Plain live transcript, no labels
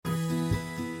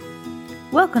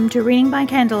Welcome to Reading by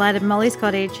Candlelight at Molly's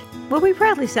Cottage, where we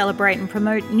proudly celebrate and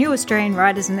promote new Australian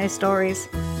writers and their stories.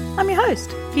 I'm your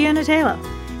host, Fiona Taylor.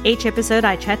 Each episode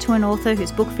I chat to an author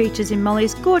whose book features in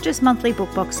Molly's gorgeous monthly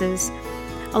book boxes,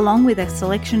 along with a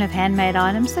selection of handmade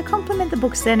items that complement the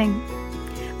book's setting.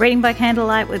 Reading by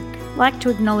Candlelight would like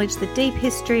to acknowledge the deep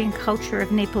history and culture of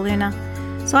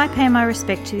Nipaluna, so I pay my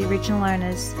respect to the original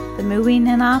owners, the Muin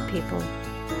and our people.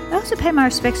 I also pay my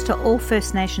respects to all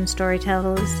First Nation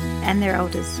storytellers and their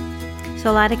elders.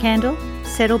 So light a candle,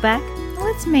 settle back, and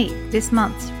let's meet this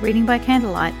month's Reading by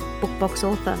Candlelight book box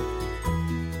author.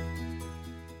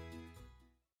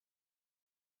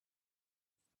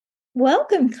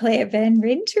 Welcome, Claire Van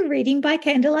Wren, to Reading by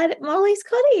Candlelight at Molly's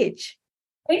Cottage.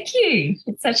 Thank you.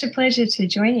 It's such a pleasure to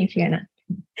join you, Fiona.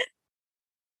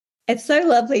 It's so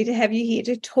lovely to have you here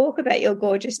to talk about your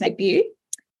gorgeous debut,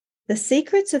 The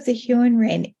Secrets of the Huon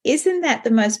Wren. Isn't that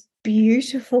the most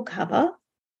beautiful cover?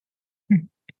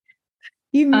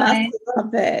 You must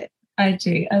love it. I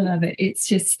do. I love it. It's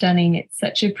just stunning. It's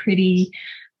such a pretty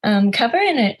cover,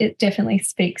 and it definitely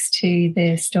speaks to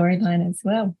the storyline as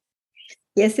well.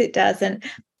 Yes, it does. And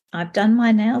I've done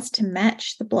my nails to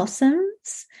match the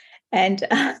blossoms. And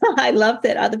I love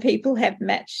that other people have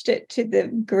matched it to the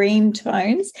green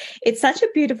tones. It's such a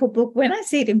beautiful book. When I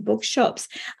see it in bookshops,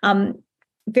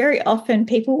 very often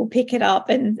people will pick it up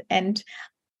and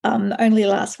only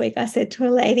last week I said to a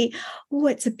lady, "Oh,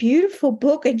 it's a beautiful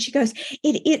book." And she goes,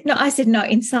 "It is." No, I said, "No,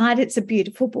 inside it's a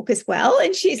beautiful book as well."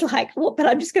 And she's like, "Well, but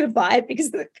I'm just going to buy it because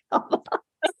of the cover."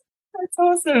 That's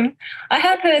awesome. I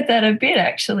have heard that a bit,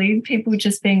 actually, people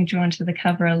just being drawn to the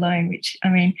cover alone, which, I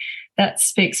mean, that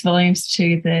speaks volumes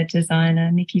to the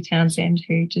designer, Nikki Townsend,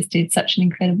 who just did such an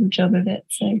incredible job of it.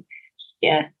 So,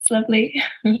 yeah, it's lovely.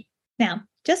 Now,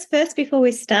 just first, before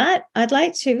we start, I'd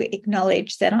like to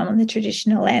acknowledge that I'm on the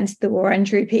traditional lands of the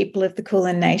Wurundjeri people of the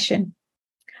Kulin Nation.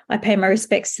 I pay my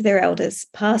respects to their elders,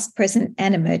 past, present,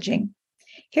 and emerging.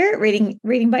 Here at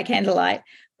Reading by Candlelight,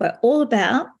 we're all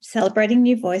about celebrating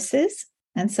new voices,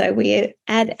 and so we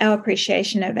add our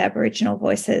appreciation of Aboriginal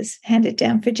voices handed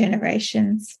down for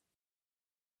generations.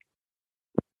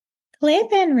 Claire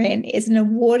Van Wren is an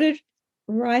awarded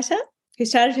writer who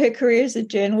started her career as a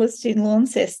journalist in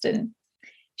Launceston.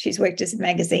 She's worked as a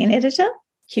magazine editor,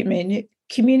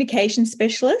 communication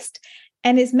specialist,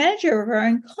 and is manager of her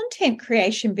own content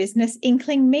creation business,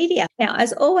 Inkling Media. Now,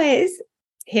 as always,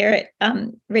 here at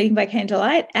Reading by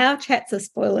Candlelight, our chats are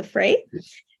spoiler-free.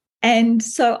 And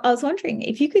so I was wondering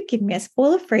if you could give me a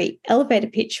spoiler-free elevator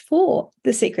pitch for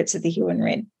The Secrets of the Huon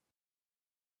Wren.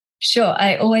 Sure.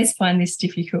 I always find this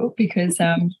difficult because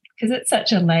it's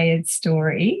such a layered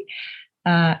story.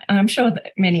 I'm sure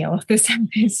that many authors have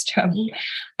this trouble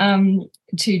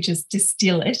to just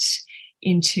distill it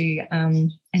into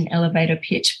an elevator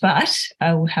pitch, but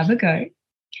I will have a go.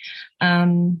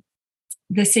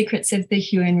 The Secrets of the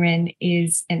Huon Wren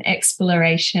is an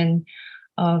exploration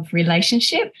of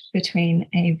relationship between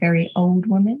a very old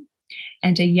woman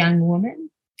and a young woman,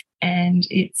 and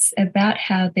it's about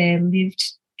how their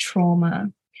lived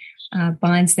trauma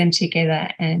binds them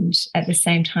together and at the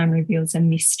same time reveals a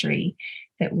mystery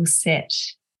that will set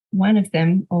one of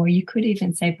them, or you could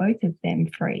even say both of them,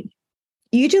 free.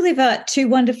 You deliver two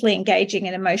wonderfully engaging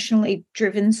and emotionally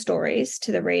driven stories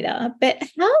to the reader, but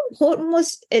how important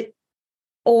was it,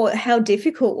 or how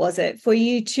difficult was it for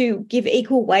you to give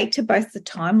equal weight to both the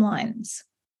timelines?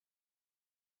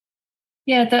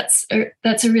 Yeah, that's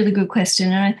a really good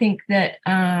question. And I think that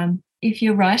if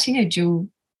you're writing a dual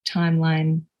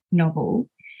timeline novel,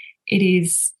 it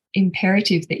is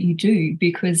imperative that you do,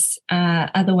 because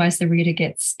otherwise the reader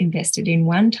gets invested in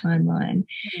one timeline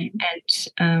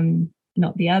and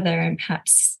not the other, and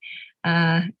perhaps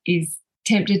is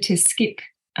tempted to skip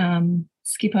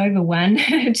over one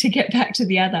to get back to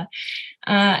the other.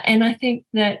 And I think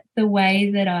that the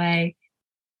way that I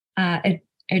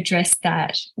addressed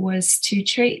that was to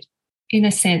treat, in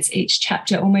a sense, each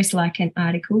chapter almost like an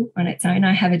article on its own.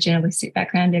 I have a journalistic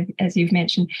background, as you've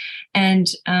mentioned, and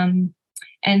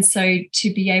so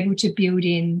to be able to build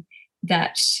in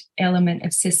that element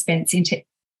of suspense into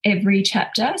every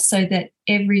chapter, so that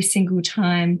every single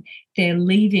time they're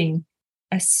leaving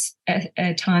a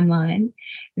timeline,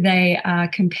 they are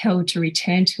compelled to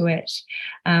return to it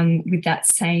with that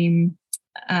same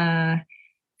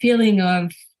feeling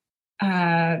of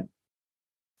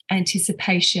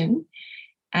anticipation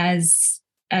as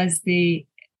the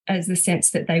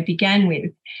sense that they began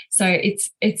with. So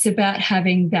it's about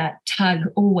having that tug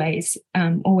always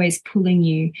pulling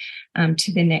you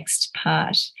to the next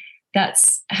part.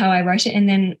 that's how I wrote it. And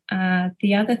then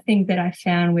the other thing that I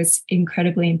found was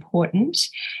incredibly important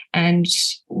and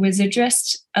was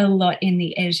addressed a lot in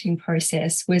the editing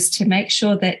process was to make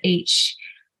sure that each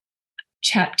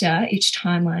chapter, each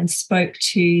timeline spoke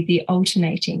to the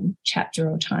alternating chapter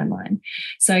or timeline.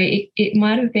 So it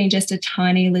might have been just a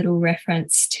tiny little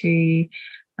reference to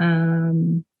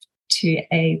a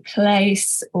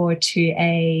place or to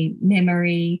a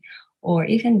memory, or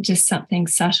even just something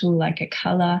subtle like a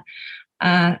colour,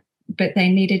 but they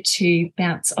needed to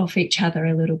bounce off each other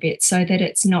a little bit so that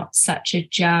it's not such a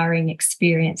jarring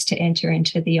experience to enter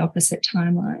into the opposite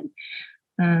timeline.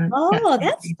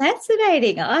 That's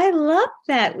fascinating. I love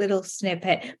that little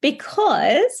snippet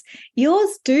because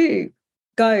yours do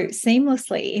go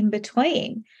seamlessly in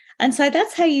between. And so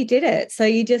that's how you did it. So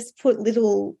you just put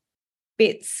little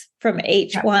bits from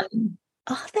each one.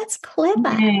 Oh, that's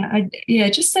clever.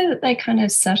 Just so that they kind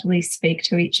of subtly speak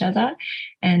to each other.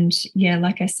 And,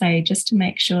 like I say, just to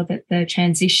make sure that the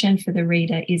transition for the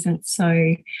reader isn't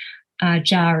so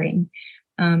jarring.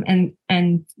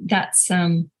 And that's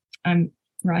I'm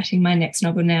writing my next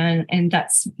novel now, and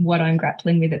that's what I'm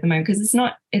grappling with at the moment, because it's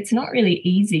not really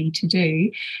easy to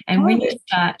do. And when you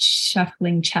start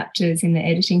shuffling chapters in the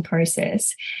editing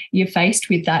process, you're faced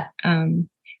with that,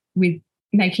 with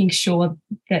making sure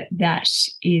that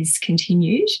is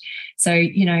continued. So,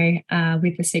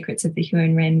 with The Secrets of the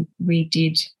Huon Wren, we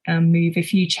did move a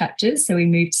few chapters. So we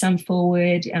moved some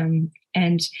forward,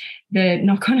 and the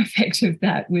knock-on effect of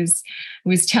that was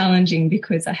challenging,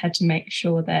 because I had to make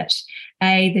sure that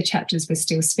A, the chapters were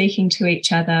still speaking to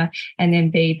each other, and then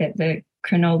B, that the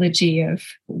chronology of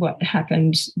what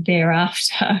happened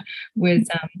thereafter was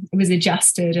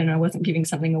adjusted, and I wasn't giving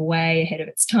something away ahead of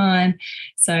its time.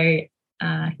 So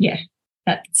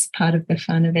that's part of the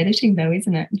fun of editing, though,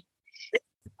 isn't it?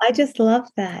 I just love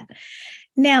that.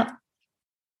 Now,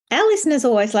 our listeners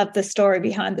always love the story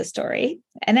behind the story.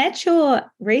 And at your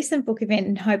recent book event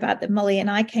in Hobart that Molly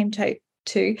and I came to,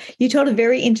 you told a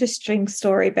very interesting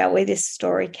story about where this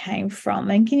story came from.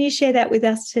 And can you share that with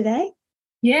us today?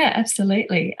 Yeah,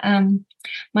 absolutely.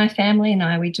 My family and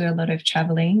I, we do a lot of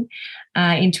travelling.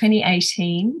 In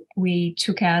 2018, we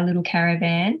took our little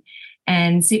caravan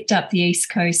and zipped up the east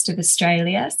coast of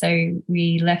Australia. So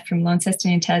we left from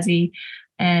Launceston in Tassie,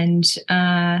 and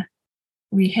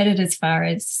we headed as far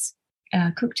as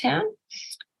Cooktown.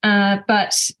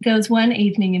 But there was one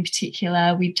evening in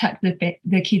particular, we tucked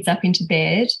the kids up into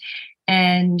bed,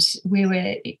 and we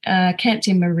were camped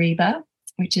in Mareeba,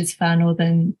 which is far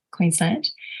northern Queensland.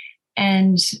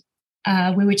 And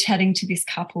we were chatting to this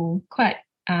couple, quite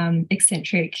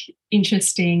eccentric,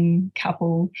 interesting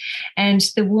couple. And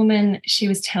the woman, she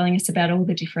was telling us about all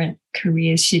the different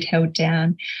careers she'd held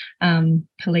down,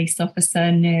 police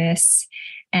officer, nurse,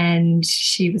 and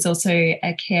she was also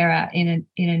a carer in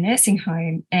a nursing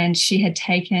home. And she had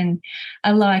taken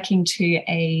a liking to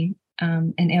an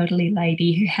elderly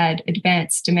lady who had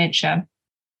advanced dementia.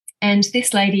 And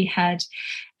this lady had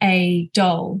a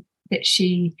doll that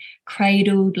she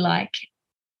cradled like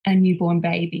a newborn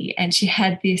baby. And she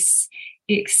had this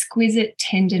exquisite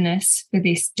tenderness for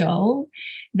this doll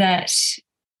that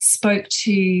spoke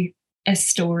to a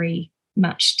story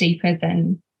much deeper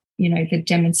than, the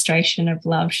demonstration of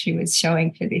love she was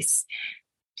showing for this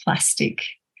plastic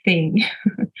thing.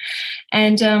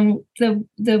 And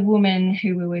the woman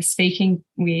who we were speaking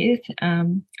with,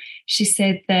 she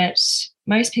said that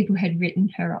most people had written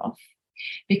her off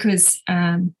because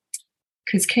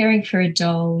caring for a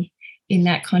doll in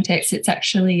that context, it's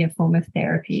actually a form of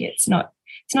therapy. It's not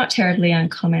terribly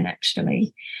uncommon,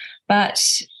 actually. But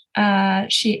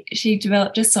she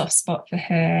developed a soft spot for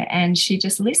her, and she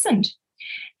just listened.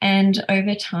 And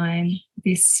over time,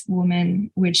 this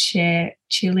woman would share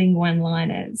chilling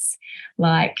one-liners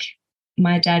like,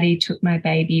 "My daddy took my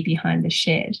baby behind the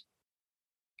shed."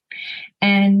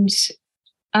 And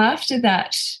after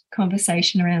that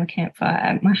conversation around the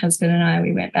campfire, my husband and I,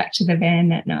 we went back to the van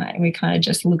that night, and we kind of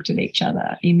just looked at each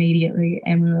other immediately,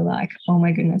 and we were like, oh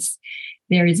my goodness,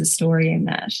 there is a story in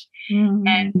that. Mm-hmm.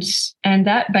 And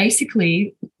that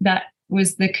basically, that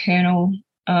was the kernel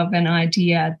of an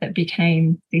idea that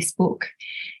became this book.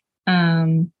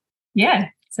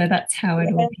 So that's how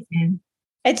it all began.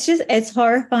 It's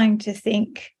horrifying to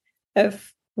think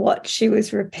of what she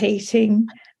was repeating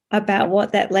about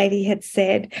what that lady had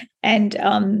said. And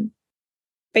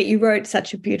but you wrote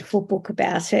such a beautiful book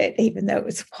about it, even though it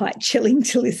was quite chilling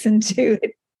to listen to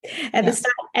it at the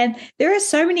start. And there are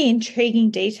so many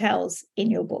intriguing details in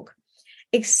your book,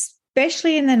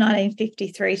 especially in the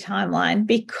 1953 timeline,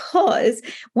 because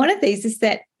one of these is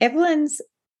that Evelyn's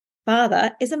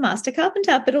father is a master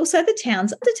carpenter, but also the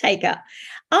town's undertaker.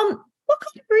 what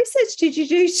kind of research did you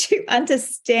do to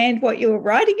understand what you were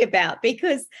writing about?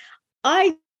 Because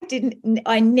I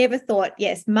never thought,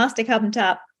 yes, master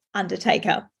carpenter,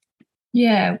 undertaker.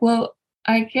 Yeah, well,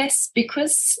 I guess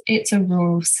because it's a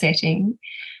rural setting,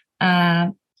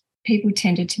 people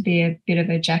tended to be a bit of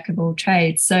a jack of all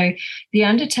trades. So the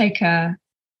undertaker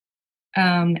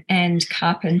and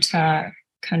carpenter,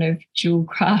 kind of dual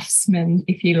craftsman,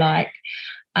 if you like,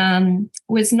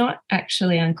 was not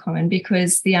actually uncommon,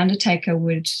 because the undertaker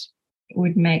would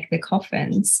make the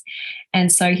coffins,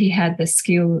 and so he had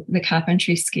the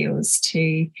carpentry skills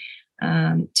to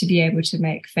be able to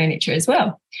make furniture as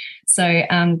well. So,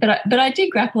 but I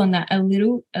did grapple on that a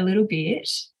little bit.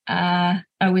 I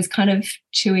was kind of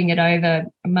chewing it over,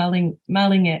 mulling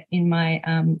it in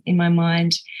my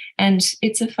mind, and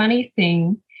it's a funny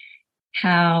thing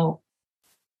how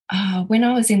when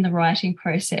I was in the writing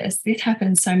process, this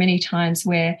happened so many times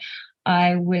where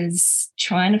I was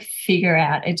trying to figure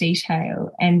out a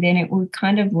detail, and then it would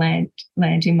kind of land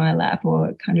in my lap,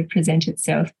 or kind of present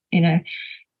itself in a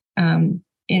kind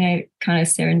of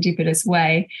serendipitous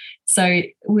way. So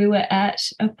we were at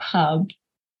a pub.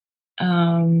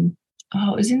 It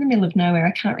was in the middle of nowhere.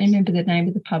 I can't remember the name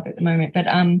of the pub at the moment, but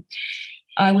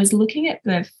I was looking at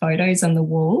the photos on the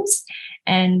walls,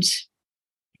 and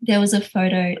there was a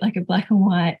photo, like a black and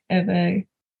white, of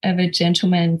a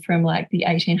gentleman from like the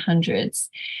 1800s,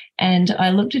 and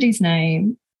I looked at his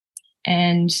name,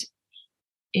 and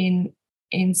in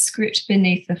script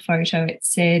beneath the photo it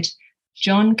said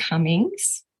John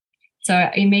Cummings. So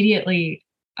immediately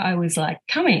I was like,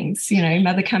 Cummings,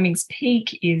 Mother Cummings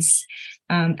Peak is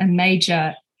a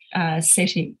major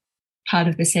part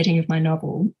of the setting of my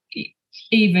novel,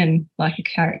 even like a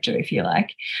character, if you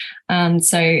like.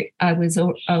 So I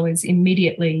was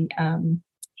immediately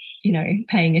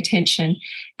paying attention,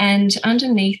 and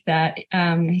underneath that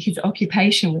his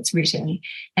occupation was written,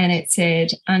 and it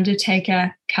said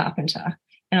undertaker, carpenter.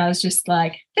 And I was just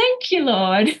like, thank you,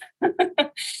 Lord.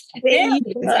 There's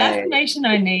affirmation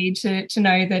I need to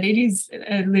know that it is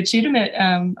a legitimate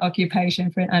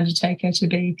occupation for an undertaker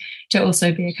to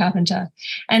also be a carpenter.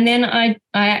 And then I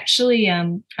actually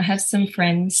I have some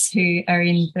friends who are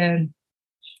in the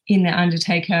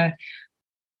undertaker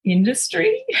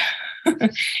industry,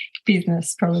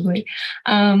 business probably,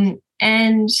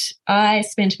 and I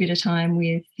spent a bit of time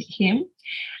with him,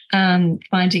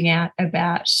 finding out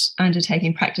about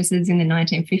undertaking practices in the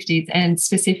 1950s, and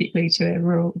specifically to a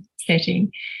rural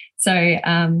setting. So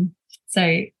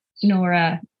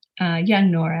Nora,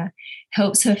 young Nora,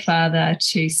 helps her father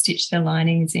to stitch the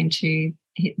linings into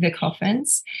the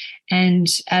coffins, and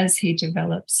as he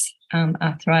develops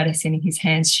arthritis in his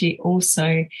hands, she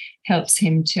also helps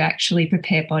him to actually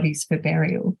prepare bodies for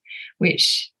burial,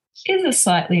 which is a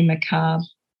slightly macabre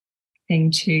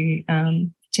thing to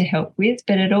help with,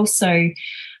 but it also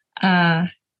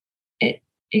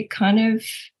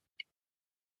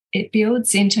it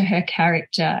builds into her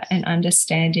character an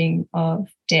understanding of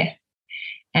death,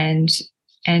 and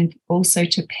also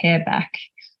to pare back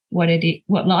what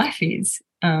life is.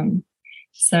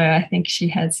 So I think she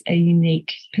has a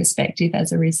unique perspective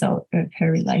as a result of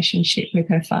her relationship with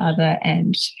her father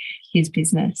and his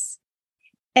business.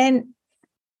 And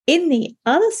in the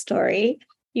other story,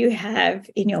 you have,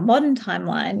 in your modern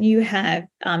timeline, you have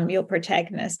your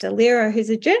protagonist, Alira, who's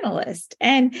a journalist.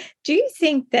 And do you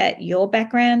think that your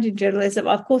background in journalism,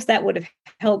 of course, that would have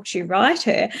helped you write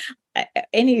her,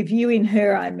 any view in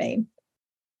her, I mean?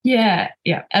 Yeah,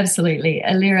 absolutely.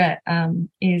 Alira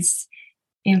is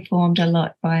informed a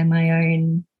lot by my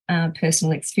own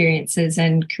personal experiences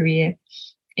and career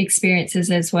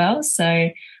experiences as well. So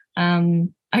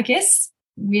I guess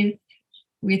with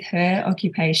her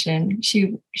occupation,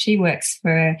 she works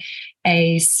for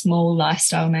a small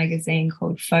lifestyle magazine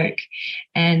called Folk,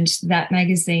 and that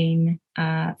magazine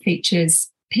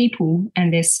features people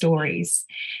and their stories,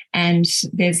 and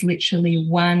there's literally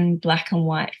one black and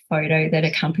white photo that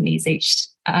accompanies each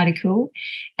article,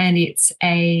 and it's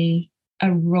a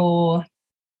raw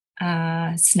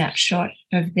snapshot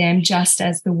of them, just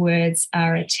as the words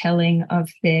are a telling of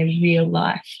their real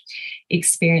life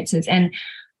experiences. And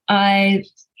I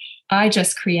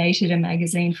just created a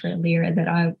magazine for Alira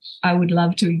that I would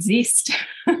love to exist.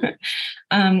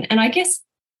 And I guess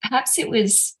perhaps it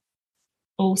was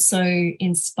also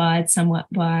inspired somewhat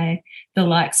by the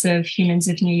likes of Humans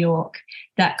of New York,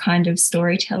 that kind of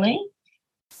storytelling.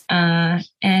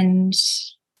 And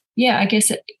yeah, I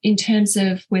guess in terms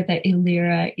of whether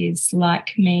Alira is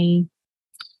like me,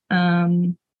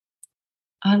 I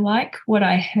like what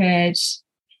I heard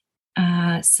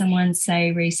someone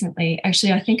say recently.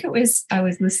 Actually, I think I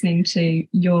was listening to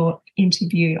your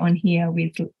interview on here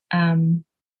with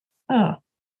oh,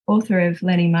 author of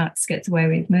Lenny Marks Gets Away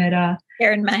with Murder.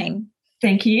 Karen Main.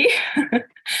 Thank you.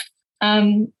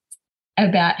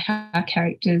 About how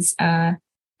characters are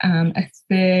a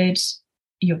third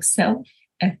yourself,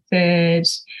 a third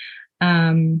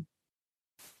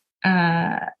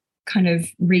kind of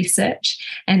research,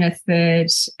 and a third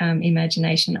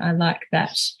imagination. I like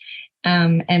that.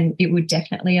 And it would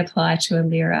definitely apply to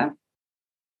Alira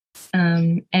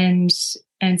and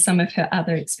some of her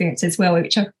other experiences as well,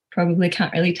 which I probably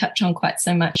can't really touch on quite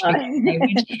so much because they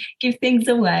would give things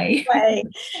away.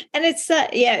 And it's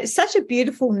it's such a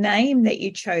beautiful name that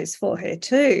you chose for her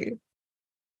too.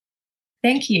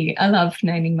 Thank you. I love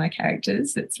naming my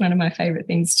characters. It's one of my favourite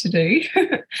things to do.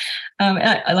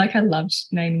 I loved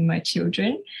naming my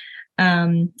children.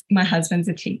 My husband's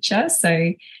a teacher,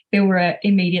 so there were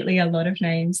immediately a lot of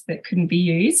names that couldn't be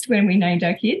used when we named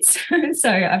our kids.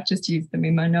 So I've just used them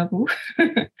in my novel.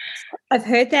 I've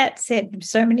heard that said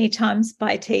so many times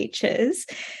by teachers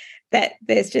that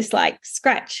there's just like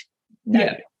scratch.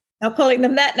 No, not calling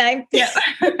them that name. Yeah.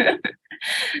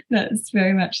 That's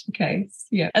very much the case.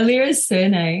 Yeah. Alira's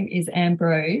surname is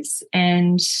Ambrose,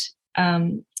 and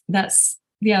that's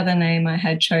the other name I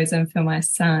had chosen for my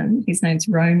son. His name's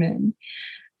Roman.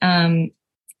 My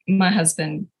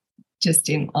husband just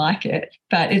didn't like it,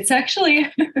 but it's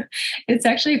actually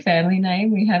a family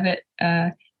name. We have it.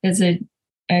 There's a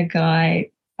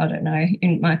guy, I don't know,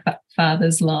 in my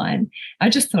father's line. I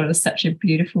just thought it was such a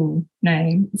beautiful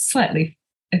name. It's slightly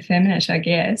effeminate, I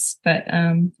guess, but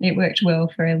it worked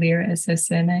well for Alira as her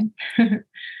surname.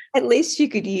 At least you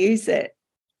could use it.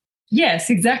 Yes,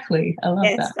 exactly. I love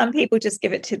that. Some people just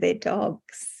give it to their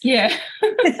dogs. Yeah.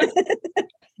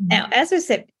 Now, as I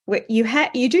said,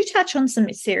 you do touch on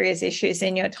some serious issues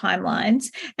in your timelines,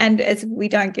 and as we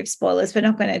don't give spoilers, we're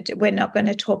not going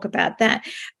to talk about that.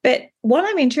 But what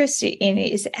I'm interested in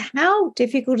is how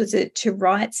difficult is it to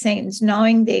write scenes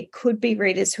knowing there could be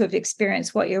readers who have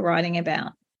experienced what you're writing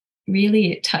about?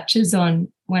 Really, it touches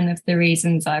on one of the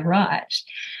reasons I write,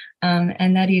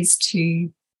 and that is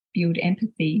to build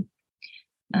empathy.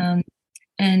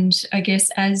 And I guess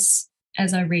as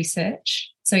I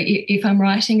research, so if I'm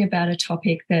writing about a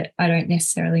topic that I don't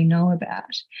necessarily know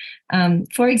about,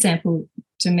 for example,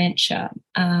 dementia,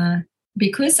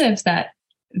 because of that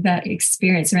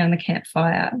experience around the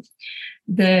campfire,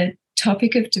 the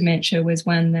topic of dementia was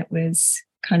one that was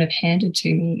kind of handed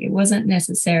to me. It wasn't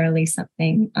necessarily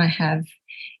something I have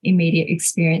immediate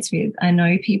experience with. I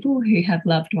know people who have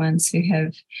loved ones who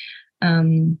have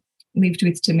lived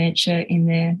with dementia in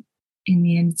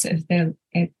the ends of their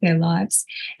lives,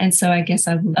 and so I guess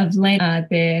I've learned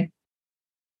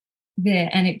their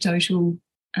anecdotal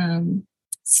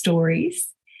stories,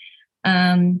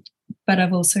 but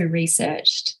I've also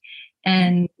researched,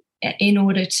 and in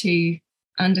order to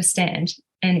understand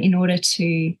and in order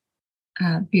to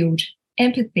build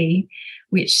empathy,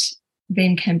 which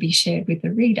then can be shared with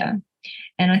the reader.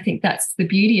 And I think that's the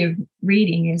beauty of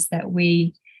reading, is that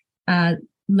we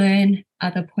learn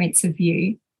other points of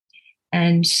view,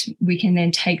 and we can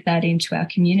then take that into our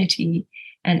community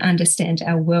and understand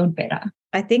our world better.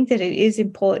 I think that it is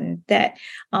important that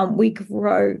we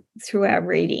grow through our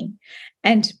reading,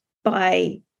 and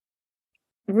by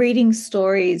reading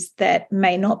stories that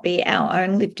may not be our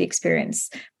own lived experience,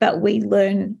 but we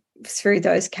learn through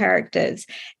those characters.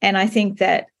 And I think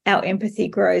that our empathy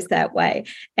grows that way.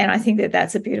 And I think that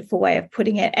that's a beautiful way of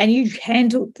putting it. And you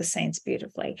handled the scenes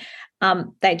beautifully.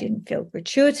 They didn't feel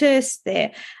gratuitous.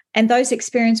 And those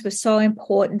experiences were so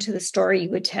important to the story you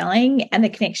were telling and the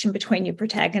connection between your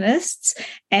protagonists.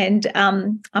 And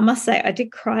I must say, I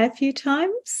did cry a few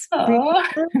times.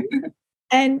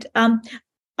 And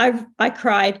I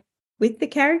cried with the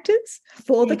characters,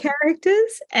 for the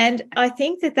characters. And I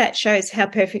think that shows how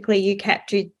perfectly you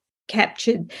captured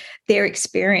their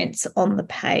experience on the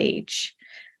page.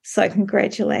 So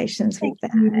congratulations with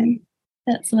that.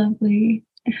 That's lovely.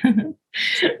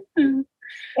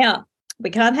 Now,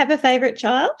 we can't have a favourite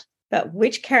child, but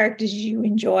which characters do you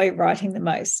enjoy writing the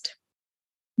most?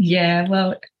 Yeah,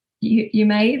 well, you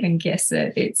may even guess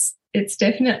it. It's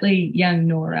definitely young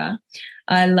Nora.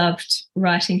 I loved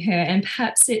writing her, and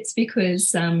perhaps it's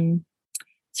because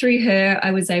through her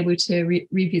I was able to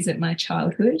revisit my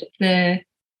childhood, the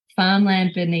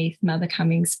farmland beneath Mother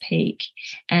Cummings Peak,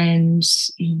 and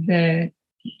the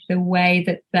way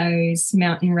that those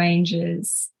mountain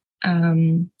ranges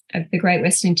of the Great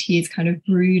Western Tiers kind of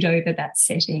brood over that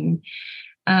setting.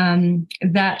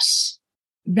 That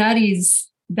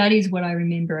is what I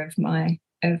remember of my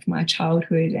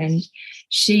childhood, and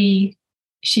she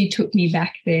took me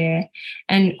back there,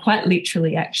 and quite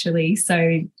literally, actually.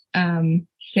 So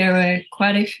there were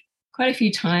quite quite a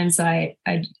few times I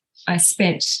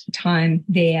spent time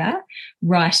there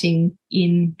writing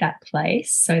in that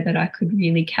place so that I could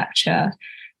really capture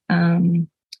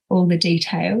all the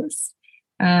details.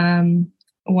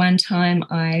 One time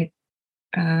I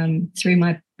threw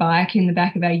my bike in the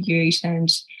back of our ute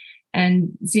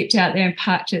and zipped out there and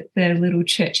parked at the little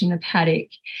church in the paddock,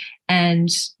 and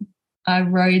I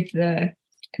rode the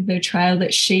trail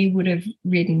that she would have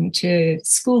ridden to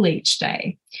school each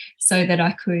day so that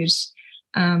I could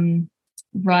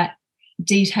write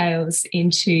details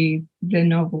into the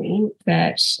novel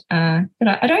that I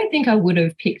don't think I would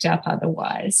have picked up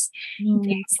otherwise.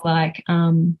 Things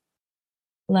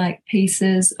like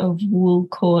pieces of wool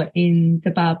caught in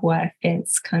the barbed wire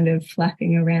fence kind of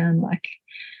flapping around like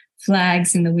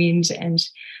flags in the wind, and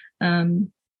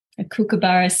a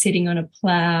kookaburra sitting on a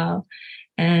plough,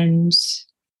 and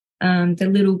the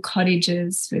little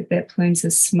cottages with their plumes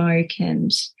of smoke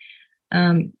and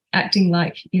acting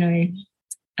like,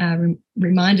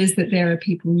 reminders that there are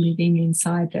people living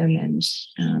inside them,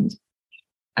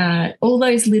 and all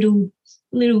those little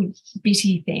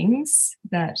bitty things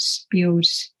that build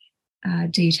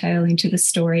detail into the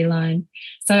storyline.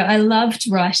 So I loved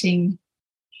writing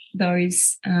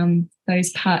those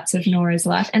parts of Nora's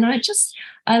life, and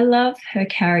I love her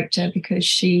character because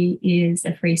she is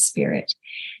a free spirit,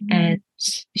 and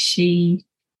she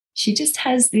just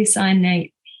has this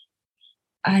innate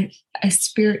a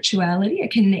spirituality, a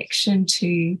connection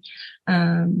to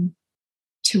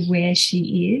where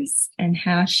she is, and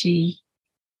how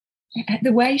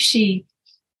the way she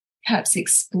perhaps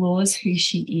explores who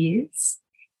she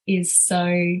is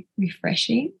so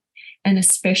refreshing, and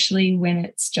especially when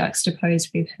it's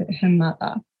juxtaposed with her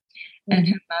mother and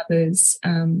her mother's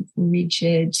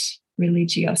rigid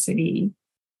religiosity.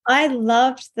 I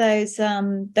loved those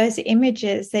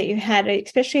images that you had,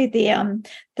 especially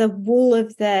the wool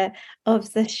of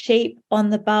the sheep on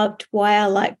the barbed wire,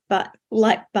 like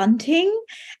bunting,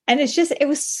 and it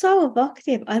was so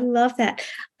evocative. I love that.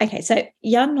 Okay, so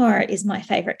young Nora is my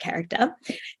favorite character,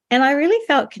 and I really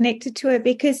felt connected to her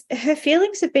because her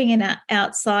feelings of being an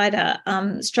outsider,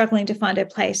 struggling to find her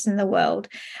place in the world,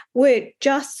 were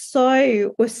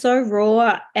so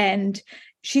raw, and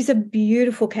she's a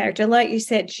beautiful character. Like you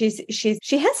said, she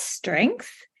has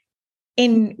strength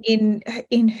in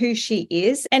who she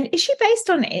is. And is she based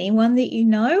on anyone that you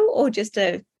know, or just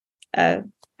a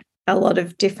lot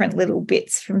of different little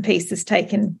bits from pieces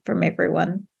taken from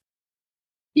everyone?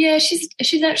 Yeah,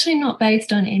 she's actually not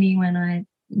based on anyone I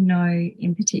know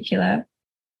in particular.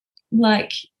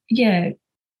 Like, yeah,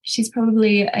 she's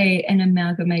probably an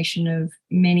amalgamation of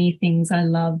many things I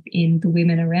love in the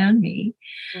women around me.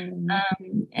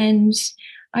 And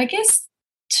I guess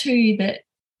too that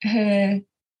her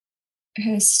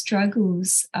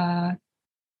struggles are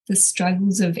the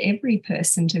struggles of every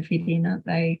person to fit in, aren't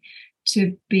they?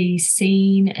 To be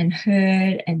seen and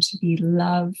heard, and to be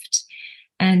loved,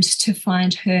 and to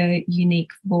find her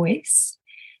unique voice.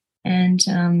 And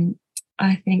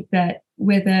I think that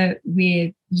whether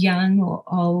we're young or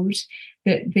old,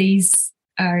 that these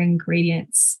are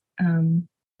ingredients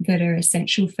that are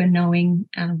essential for knowing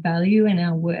our value and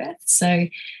our worth. So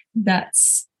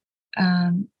that's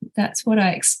what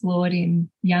I explored in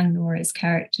young Nora's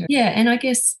character. Yeah, and I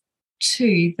guess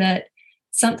too that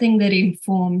something that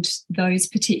informed those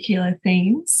particular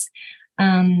themes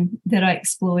that I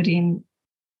explored in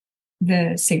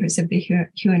The Secrets of the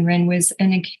Huon Wren was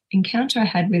an encounter I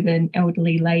had with an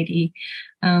elderly lady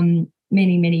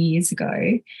many, many years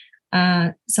ago.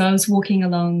 So I was walking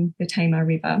along the Tamar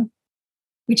River,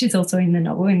 which is also in the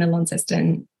novel, in the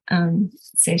Launceston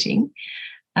setting.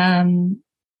 And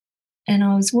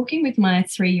I was walking with my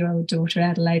 3-year-old daughter,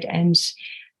 Adelaide, and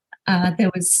I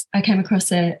came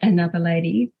across another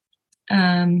lady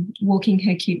walking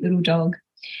her cute little dog.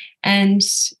 And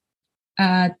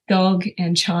dog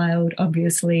and child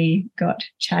obviously got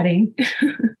chatting.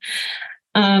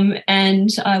 And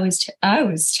I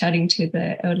was chatting to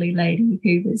the elderly lady,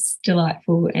 who was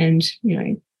delightful, and,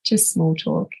 just small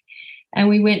talk. And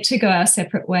we went to go our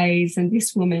separate ways. And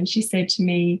this woman, she said to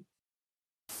me,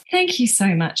 "Thank you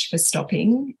so much for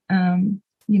stopping.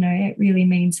 It really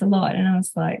means a lot." And I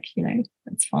was like,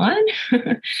 that's fine.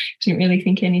 Didn't really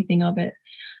think anything of it.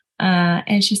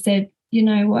 And she said, "You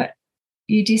know what?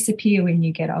 You disappear when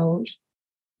you get old."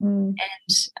 And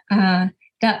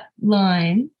that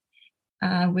line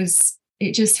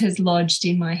it just has lodged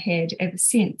in my head ever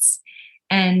since.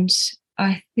 And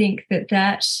I think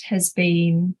that has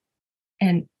been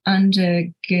an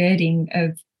undergirding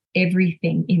of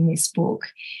everything in this book,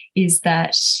 is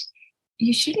that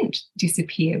you shouldn't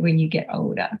disappear when you get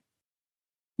older.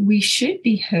 we should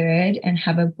be heard and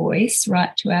have a voice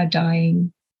right to our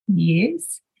dying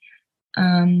years.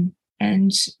 And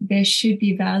there should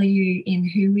be value in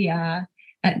who we are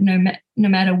at no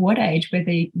matter what age,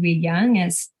 whether we're young,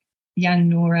 as young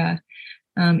Nora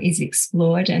is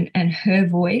explored, and her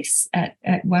voice at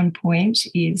one point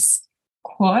is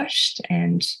quashed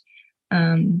and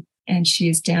she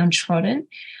is downtrodden.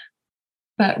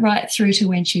 But right through to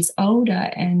when she's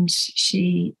older and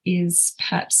she is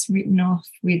perhaps written off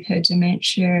with her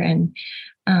dementia, and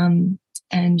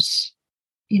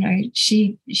you know,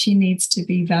 she needs to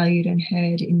be valued and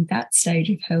heard in that stage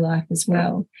of her life as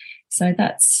well. So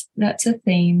that's a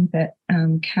theme that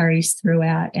carries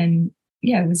throughout, and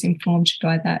yeah, was informed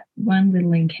by that one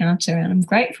little encounter. And I'm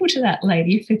grateful to that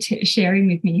lady for sharing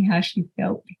with me how she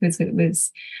felt, because it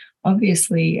was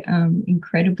obviously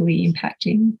incredibly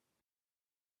impacting.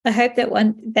 I hope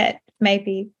that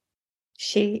maybe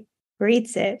she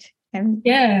reads it and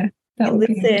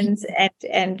listens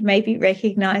and maybe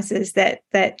recognizes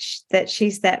that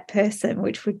she's that person,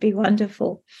 which would be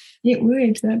wonderful. It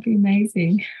would. That'd be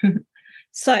amazing.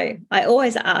 So I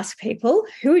always ask people,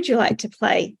 who would you like to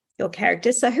play your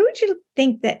character? So who would you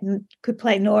think that could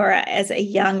play Nora as a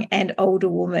young and older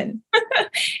woman?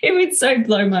 It would so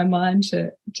blow my mind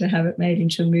to have it made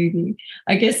into a movie.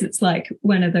 I guess it's like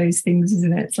one of those things,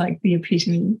 isn't it? It's like the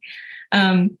epitome.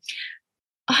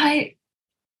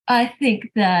 I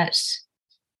think that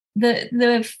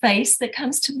the face that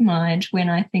comes to mind when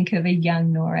I think of a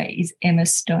young Nora is Emma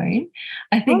Stone.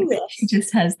 I think that she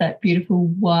just has that beautiful,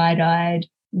 wide-eyed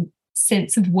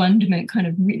sense of wonderment kind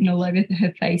of written all over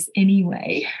her face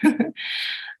anyway.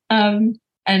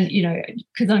 And, you know,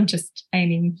 because I'm just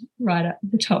aiming right up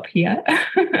the top here.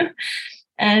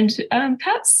 And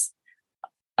perhaps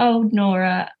old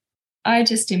Nora, I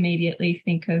just immediately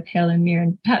think of Helen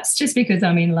Mirren, perhaps just because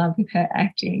I'm in love with her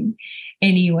acting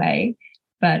anyway.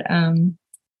 But,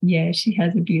 yeah, she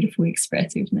has a beautiful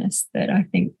expressiveness that I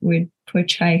think would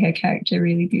portray her character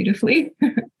really beautifully.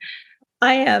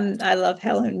 I love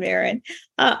Helen Mirren.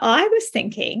 I was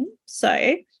thinking,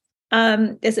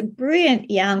 there's a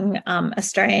brilliant young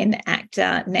Australian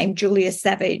actor named Julia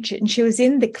Savage, and she was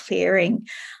in The Clearing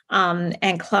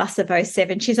and Class of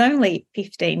 '07. She's only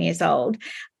 15 years old,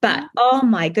 but oh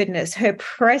my goodness, her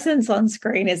presence on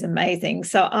screen is amazing.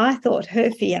 So I thought her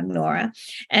for young Nora,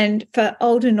 and for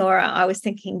older Nora, I was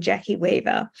thinking Jackie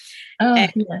Weaver.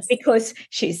 Yes. Because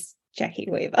she's Jackie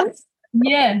Weaver.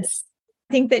 Yes.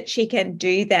 I think that she can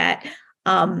do that.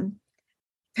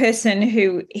 Person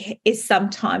who is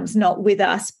sometimes not with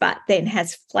us, but then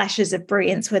has flashes of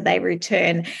brilliance when they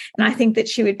return. And I think that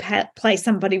she would play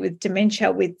somebody with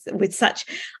dementia with such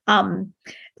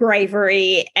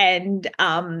bravery, and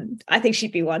I think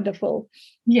she'd be wonderful.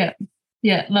 Yeah,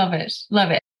 love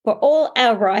it. For all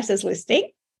our writers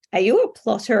listening, are you a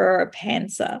plotter or a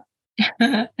pantser?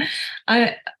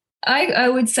 I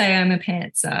would say I'm a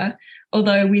pantser,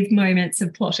 although with moments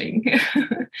of plotting.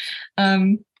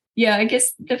 Yeah, I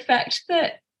guess the fact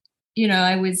that, you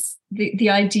know, the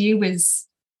idea was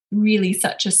really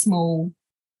such a small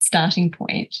starting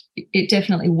point. It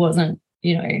definitely wasn't,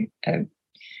 you know,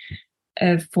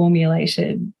 a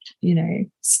formulated, you know,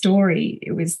 story.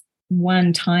 It was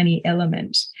one tiny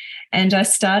element. And I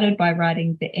started by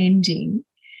writing the ending,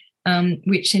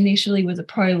 which initially was a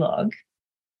prologue.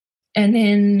 And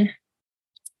then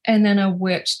I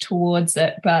worked towards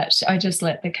it, but I just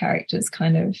let the characters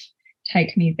kind of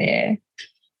take me there.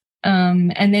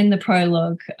 And then the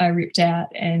prologue I ripped out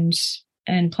and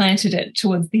planted it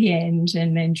towards the end,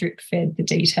 and then drip fed the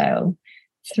detail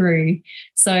through.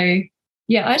 So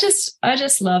yeah, I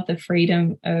just love the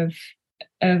freedom of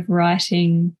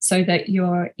writing, so that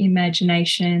your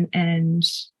imagination and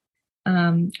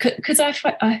because I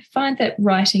find that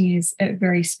writing is a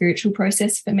very spiritual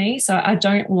process for me. So I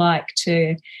don't like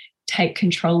to take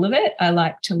control of it. I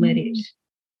like to let it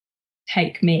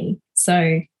take me.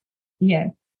 So yeah,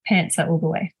 pantser all the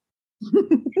way.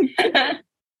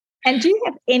 And do you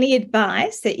have any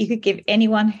advice that you could give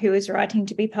anyone who is writing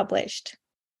to be published?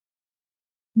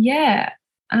 Yeah.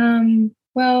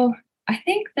 Well, I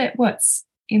think that what's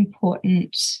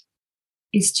important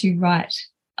is to write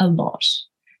a lot,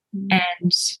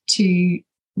 and to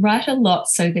write a lot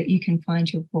so that you can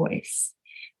find your voice.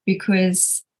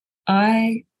 Because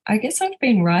I guess I've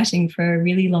been writing for a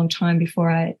really long time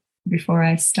before I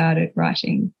started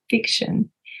writing fiction.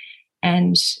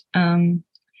 And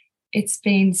it's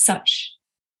been such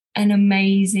an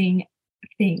amazing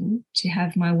thing to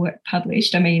have my work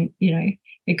published. I mean, you know,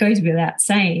 it goes without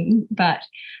saying, but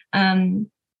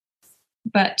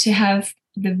to have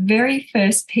the very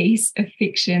first piece of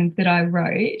fiction that I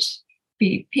wrote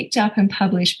be picked up and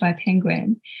published by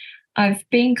Penguin, I've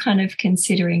been kind of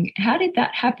considering, how did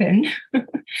that happen?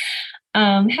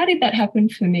 How did that happen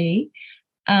for me?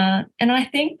 And I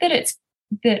think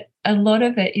that a lot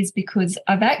of it is because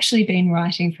I've actually been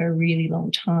writing for a really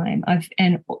long time.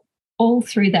 And all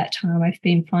through that time, I've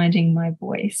been finding my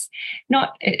voice.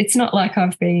 It's not like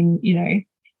I've been,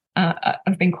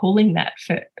 I've been calling that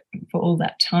for all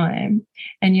that time.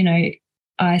 And,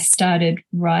 I started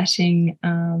writing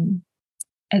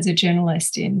as a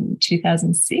journalist in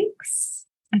 2006,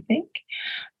 I think.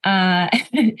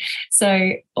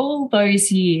 So all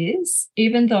those years,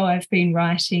 even though I've been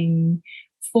writing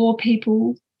for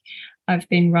people, I've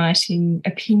been writing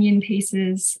opinion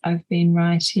pieces, I've been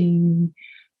writing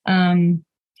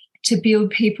to build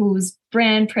people's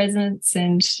brand presence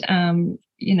and,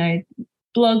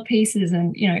 blog pieces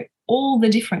and, all the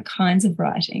different kinds of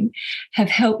writing have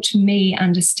helped me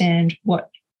understand what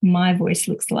my voice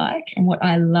looks like and what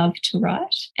I love to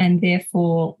write. And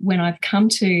therefore, when I've come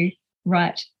to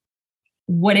write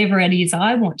whatever it is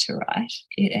I want to write,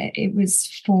 it was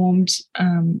formed,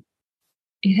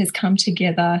 it has come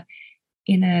together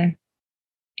in a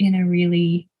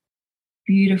really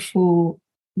beautiful,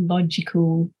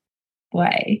 logical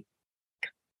way.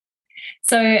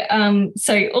 So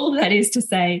all that is to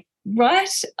say,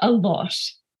 write a lot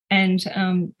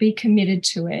and be committed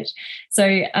to it.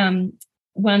 So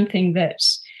one thing that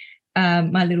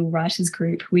my little writers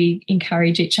group, we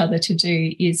encourage each other to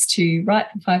do is to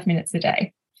write for 5 minutes a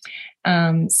day.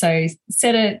 So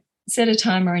set a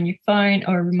timer on your phone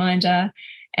or a reminder,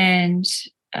 and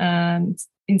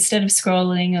instead of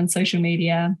scrolling on social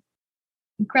media,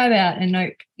 grab out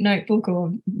a notebook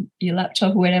or your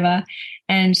laptop or whatever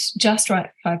and just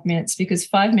write for 5 minutes, because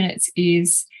 5 minutes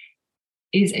is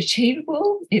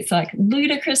achievable. It's like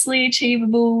ludicrously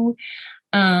achievable.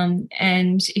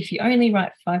 And if you only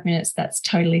write for 5 minutes, that's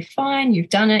totally fine. You've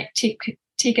done it, tick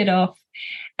it off.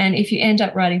 And if you end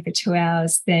up writing for 2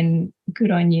 hours, then good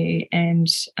on you. And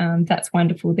that's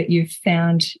wonderful that you've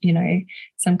found,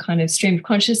 some kind of stream of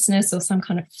consciousness or some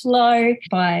kind of flow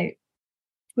by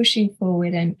pushing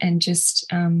forward and just,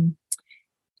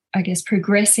 I guess,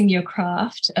 progressing your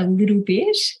craft a little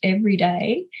bit every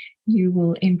day. You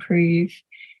will improve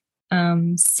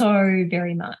so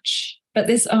very much. But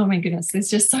oh my goodness, there's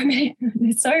just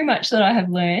there's so much that I have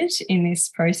learned in this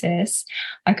process.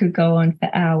 I could go on for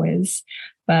hours,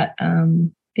 but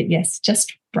yes,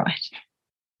 just write.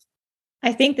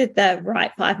 I think that the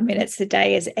write 5 minutes a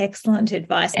day is excellent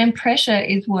advice. And pressure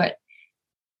is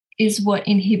what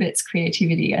inhibits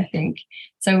creativity, I think.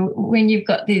 So when you've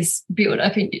got this built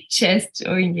up in your chest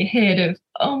or in your head of,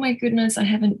 oh my goodness, I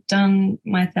haven't done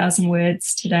my 1,000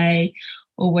 words today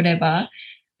or whatever,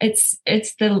 it's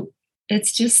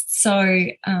just so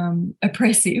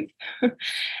oppressive.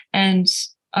 And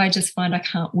I just find I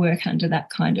can't work under that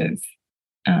kind of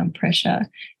pressure.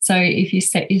 So if you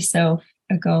set yourself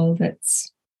a goal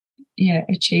that's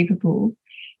achievable,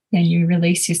 then you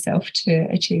release yourself to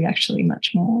achieve actually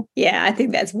much more. Yeah, I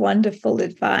think that's wonderful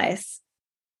advice.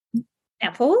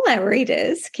 Now, for all our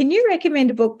readers, can you recommend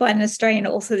a book by an Australian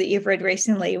author that you've read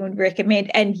recently and would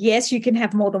recommend? And yes, you can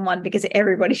have more than one because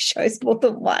everybody shows more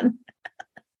than one.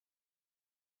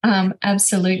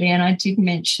 Absolutely. And I did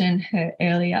mention her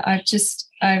earlier.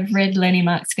 I've read Lenny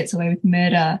Marks Gets Away with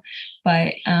Murder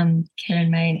by Karen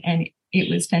Main, and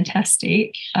it was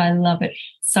fantastic. I love it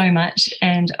so much.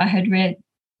 And I had read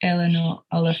Eleanor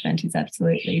Oliphant is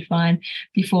Absolutely Fine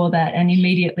before that, and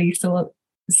immediately saw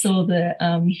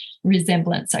the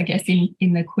resemblance, I guess,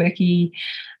 in the quirky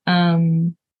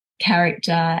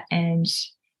character. And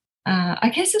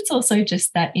I guess it's also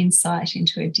just that insight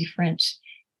into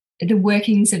the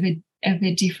workings of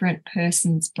a different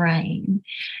person's brain.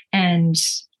 And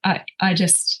I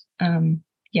just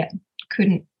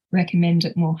couldn't recommend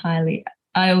it more highly.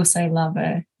 I also love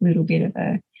a little bit of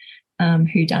a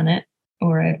whodunit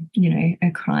or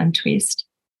a crime twist.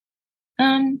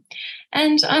 And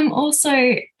I'm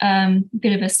also a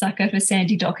bit of a sucker for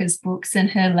Sandy Docker's books, and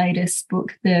her latest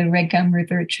book, The Red Gum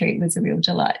River Retreat, was a real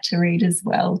delight to read as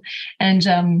well.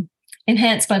 And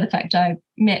enhanced by the fact I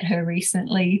met her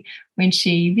recently when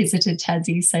she visited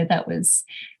Tassie, so that was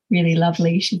really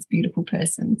lovely. She's a beautiful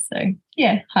person. So,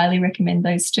 yeah, highly recommend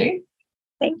those two.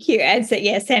 Thank you. And so,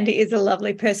 yeah, Sandy is a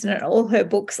lovely person and all her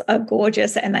books are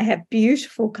gorgeous and they have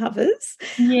beautiful covers.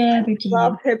 Yeah, they do. I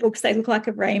love her books. They look like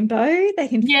a rainbow. They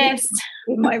can fit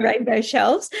in my rainbow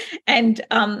shelves. And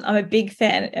I'm a big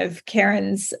fan of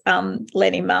Karen's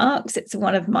Lenny Marks. It's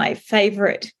one of my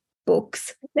favourite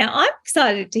books. Now, I'm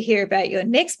excited to hear about your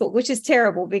next book, which is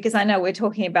terrible because I know we're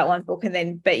talking about one book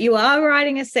but you are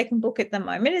writing a second book at the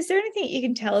moment. Is there anything you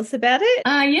can tell us about it?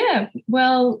 Yeah.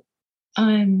 Well,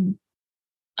 I'm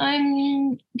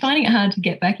finding it hard to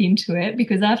get back into it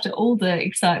because after all the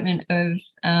excitement of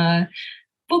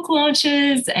book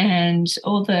launches and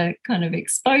all the kind of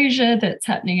exposure that's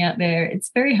happening out there,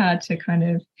 it's very hard to kind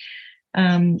of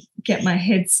get my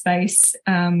headspace,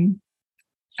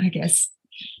 I guess,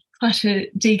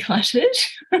 decluttered.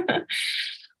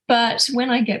 But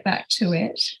when I get back to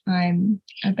it, I'm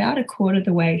about a quarter of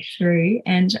the way through,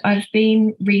 and I've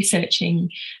been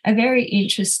researching a very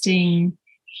interesting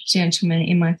gentleman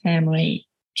in my family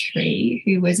tree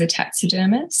who was a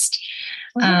taxidermist.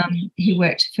 He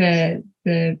worked for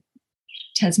the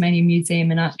Tasmanian Museum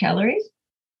and Art Gallery,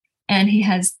 and he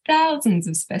has thousands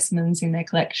of specimens in their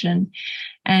collection,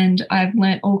 and I've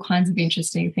learnt all kinds of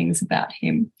interesting things about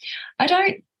him. I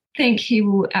don't think he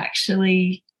won't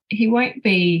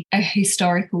be a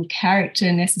historical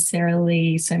character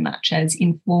necessarily so much as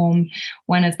inform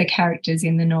one of the characters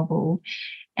in the novel.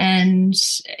 And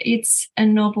it's a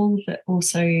novel that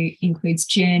also includes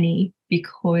journey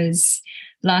because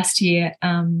last year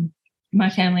my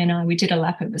family and we did a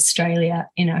lap of Australia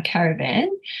in our caravan,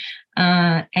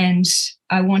 and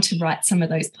I want to write some of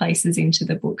those places into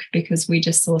the book because we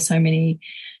just saw so many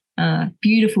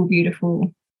beautiful,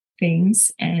 beautiful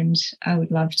things, and I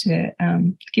would love to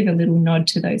give a little nod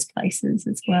to those places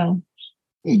as well.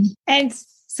 And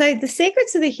so The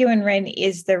Secrets of the Huon Wren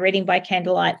is the Reading by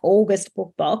Candlelight August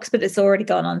book box, but it's already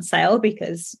gone on sale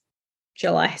because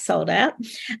July sold out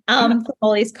for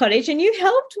Molly's Cottage, and you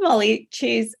helped Molly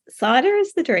choose cider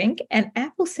as the drink and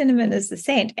apple cinnamon as the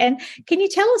scent. And can you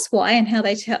tell us why and how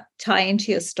they tie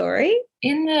into your story?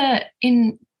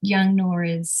 In young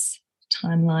Nora's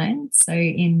timeline, so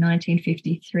in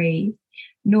 1953,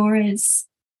 Nora's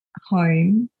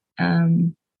home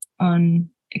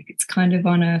it's kind of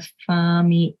on a farm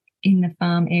in the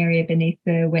farm area beneath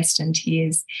the Western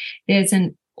Tiers. There's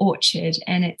an orchard,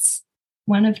 and it's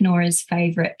one of Nora's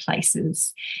favourite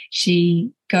places.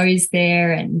 She goes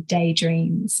there and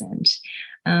daydreams,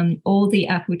 and all the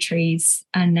apple trees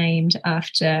are named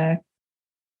after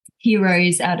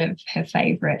heroes out of her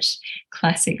favourite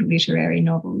classic literary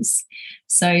novels.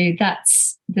 So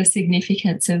that's the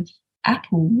significance of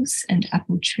apples and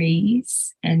apple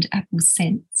trees and apple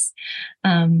scents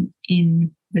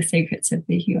in The Secrets of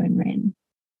the Huon Wren.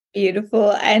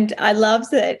 Beautiful. And I love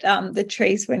that the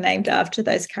trees were named after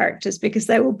those characters because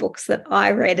they were books that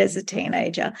I read as a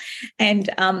teenager, and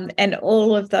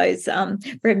all of those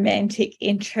romantic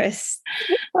interests.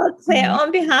 Well, Claire,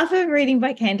 on behalf of Reading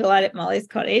by Candlelight at Molly's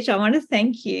Cottage, I want to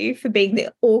thank you for being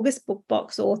the August Book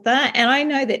Box author. And I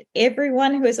know that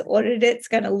everyone who has ordered it is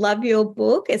going to love your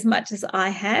book as much as I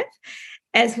have,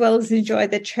 as well as enjoy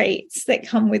the treats that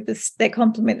come with this, that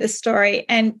complement the story.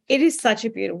 And it is such a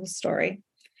beautiful story.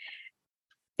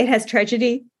 It has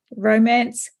tragedy,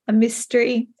 romance, a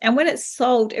mystery, and when it's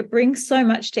sold, it brings so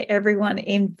much to everyone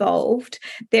involved.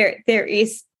 There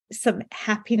is some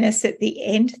happiness at the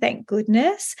end, thank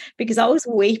goodness, because I was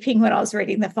weeping when I was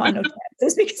reading the final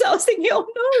chapters because I was thinking,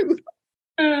 oh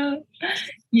no.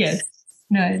 Yes,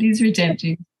 no, it is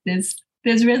redemptive. There's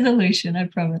resolution, I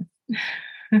promise.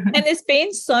 And there's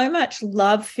been so much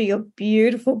love for your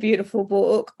beautiful, beautiful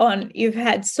book. You've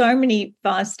had so many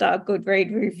 5-star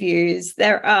Goodread reviews.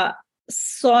 There are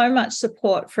so much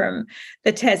support from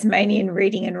the Tasmanian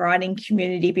reading and writing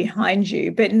community behind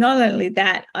you. But not only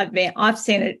that, I've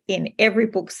seen it in every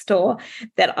bookstore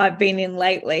that I've been in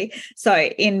lately. So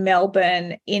in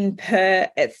Melbourne, in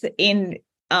Perth, in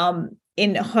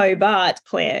Hobart,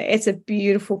 Claire. It's a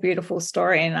beautiful, beautiful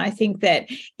story, and I think that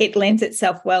it lends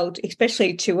itself well,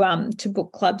 especially to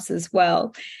book clubs as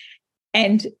well.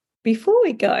 And before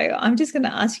we go, I'm just going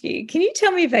to ask you, can you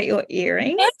tell me about your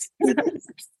earrings?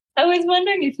 I was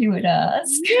wondering if you would ask.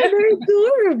 Yeah, they're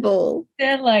adorable.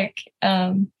 They're like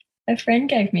a friend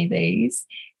gave me these.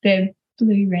 They're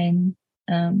blue Wren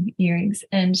earrings,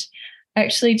 and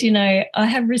actually, do you know, I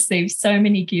have received so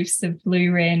many gifts of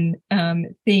blue Wren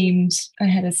themed. I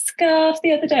had a scarf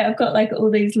the other day. I've got like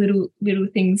all these little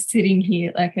things sitting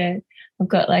here. I've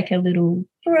got like a little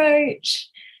brooch,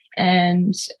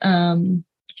 and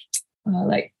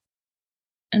like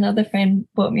another friend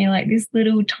bought me like this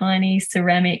little tiny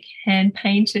ceramic hand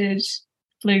painted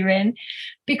blue Wren,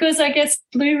 because I guess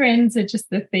blue Wrens are just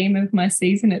the theme of my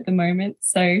season at the moment.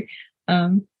 So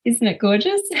isn't it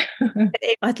gorgeous?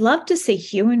 I'd love to see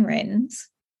Huon Wrens.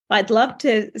 I'd love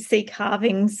to see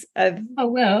carvings of... Oh,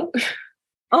 well.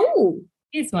 Oh,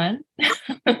 Here's one.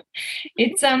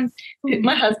 It's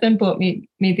my husband bought me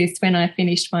this when I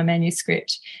finished my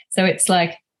manuscript. So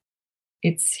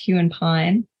it's Huon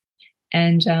pine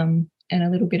and a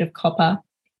little bit of copper,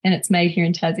 and it's made here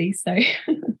in Tassie. So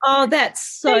oh, that's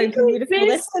so beautiful.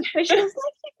 That's so special. Thank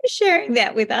you for sharing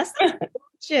that with us. That's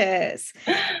gorgeous.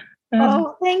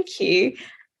 Oh, thank you.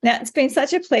 Now, it's been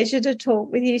such a pleasure to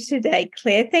talk with you today,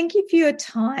 Claire. Thank you for your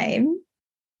time.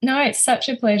 No, it's such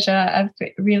a pleasure. I've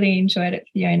really enjoyed it,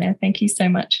 Fiona. Thank you so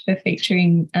much for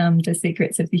featuring The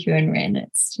Secrets of the Huon Wren.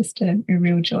 It's just a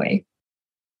real joy.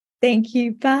 Thank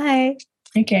you. Bye.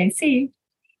 Okay, see you.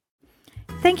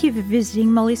 Thank you for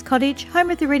visiting Molly's Cottage,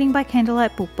 home of the Reading by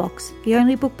Candlelight book box, the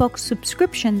only book box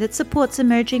subscription that supports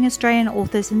emerging Australian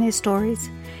authors and their stories.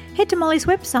 Head to Molly's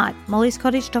website,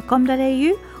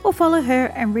 mollyscottage.com.au, or follow her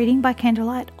and Reading by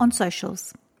Candlelight on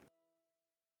socials.